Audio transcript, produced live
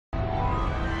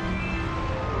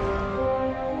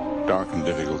dark and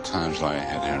difficult times lie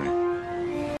ahead, Harry.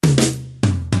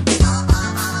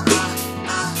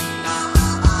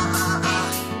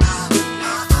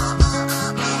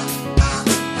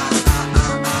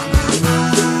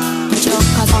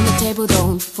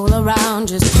 Don't fool around,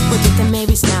 just forget the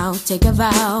maybes now. Take a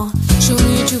vow, show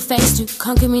me your true face to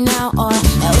conquer me now, or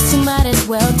else you might as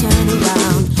well turn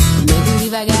around. Make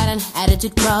believe I got an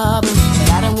attitude problem, but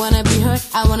I don't wanna be hurt,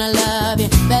 I wanna love you.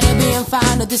 Better be and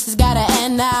find out this has gotta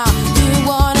end now. Do you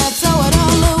wanna throw it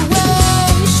all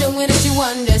away? Show me that you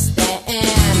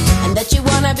understand, and that you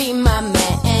wanna be my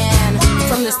man.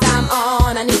 From this time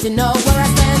on, I need to know